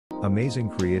Amazing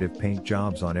creative paint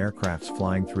jobs on aircrafts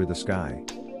flying through the sky.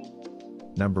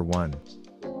 Number 1.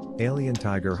 Alien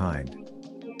Tiger Hind.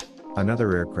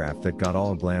 Another aircraft that got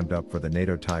all glammed up for the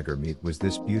NATO Tiger meet was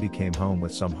this beauty came home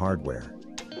with some hardware.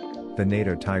 The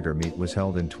NATO Tiger meet was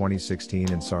held in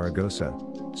 2016 in Saragossa,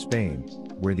 Spain,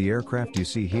 where the aircraft you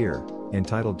see here,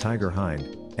 entitled Tiger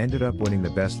Hind, ended up winning the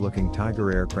Best Looking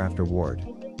Tiger Aircraft Award.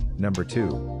 Number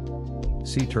 2.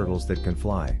 Sea Turtles That Can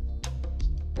Fly.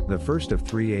 The first of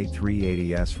 3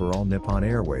 A380s for All Nippon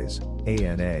Airways,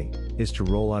 ANA, is to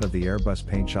roll out of the Airbus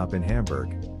paint shop in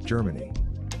Hamburg, Germany.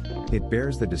 It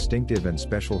bears the distinctive and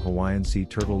special Hawaiian sea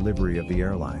turtle livery of the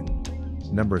airline.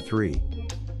 Number 3.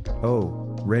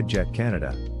 Red Jet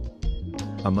Canada.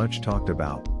 A much talked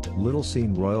about, little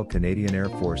seen Royal Canadian Air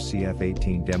Force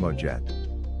CF-18 demo jet.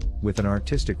 With an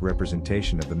artistic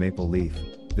representation of the maple leaf,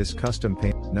 this custom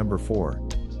paint. Number 4.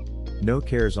 No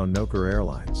Cares on Noker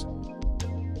Airlines.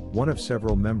 One of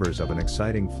several members of an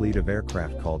exciting fleet of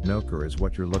aircraft called Noker is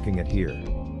what you're looking at here.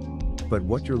 But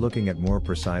what you're looking at more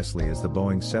precisely is the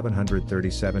Boeing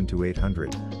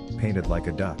 737-800, painted like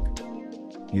a duck.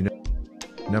 You know.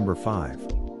 Number 5.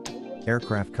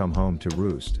 Aircraft come home to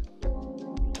roost.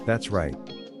 That's right.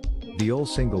 The old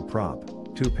single prop,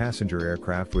 2-passenger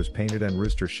aircraft was painted and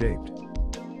rooster shaped.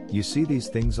 You see these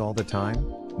things all the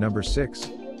time? Number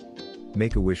 6.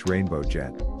 Make-A-Wish Rainbow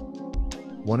Jet.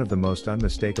 One of the most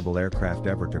unmistakable aircraft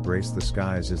ever to grace the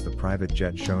skies is the private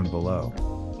jet shown below.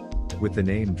 With the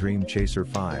name Dream Chaser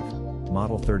 5,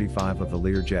 Model 35 of the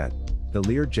Learjet, the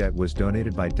Learjet was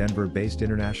donated by Denver-based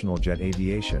International Jet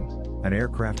Aviation, an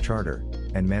aircraft charter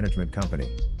and management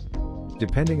company.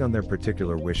 Depending on their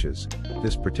particular wishes,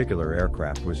 this particular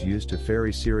aircraft was used to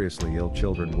ferry seriously ill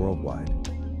children worldwide.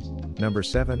 Number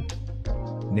 7.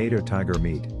 NATO Tiger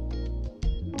Meet.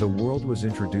 The world was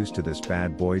introduced to this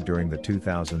bad boy during the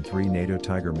 2003 NATO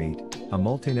Tiger Meet, a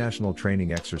multinational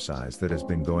training exercise that has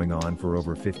been going on for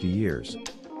over 50 years.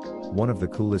 One of the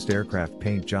coolest aircraft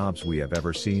paint jobs we have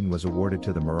ever seen was awarded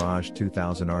to the Mirage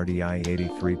 2000 RDI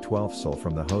 8312 SOL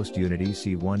from the host unit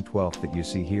EC-112 that you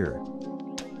see here.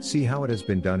 See how it has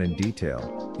been done in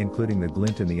detail, including the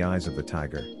glint in the eyes of the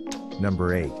tiger.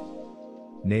 Number 8.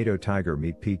 NATO Tiger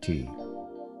Meet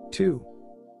PT-2.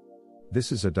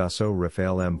 This is a Dassault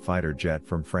Rafale M fighter jet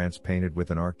from France painted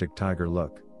with an Arctic tiger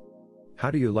look.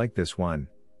 How do you like this one,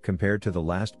 compared to the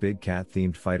last big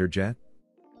cat-themed fighter jet?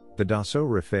 The Dassault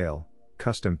Rafale,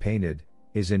 custom painted,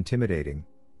 is intimidating,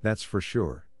 that's for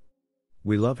sure.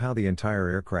 We love how the entire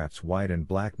aircraft's white and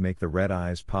black make the red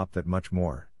eyes pop that much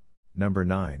more. Number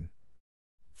 9.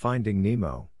 Finding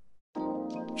Nemo.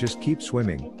 Just keep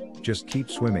swimming,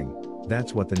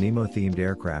 that's what the Nemo-themed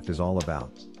aircraft is all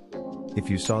about. If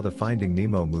you saw the Finding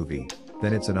Nemo movie,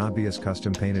 then it's an obvious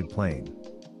custom painted plane.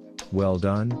 Well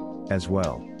done, as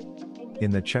well.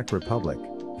 In the Czech Republic,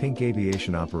 Pink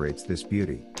Aviation operates this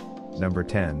beauty. Number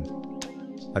 10.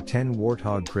 A 10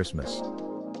 Warthog Christmas.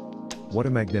 What a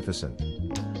magnificent.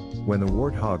 When the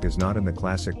Warthog is not in the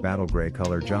classic battle gray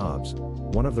color jobs,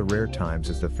 one of the rare times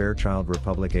is the Fairchild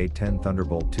Republic A10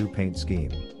 Thunderbolt 2 paint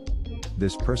scheme.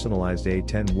 This personalized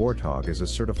A10 Warthog is a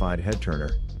certified head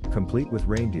turner, complete with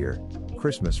reindeer,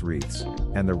 Christmas wreaths,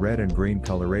 and the red and green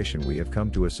coloration we have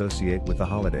come to associate with the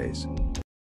holidays.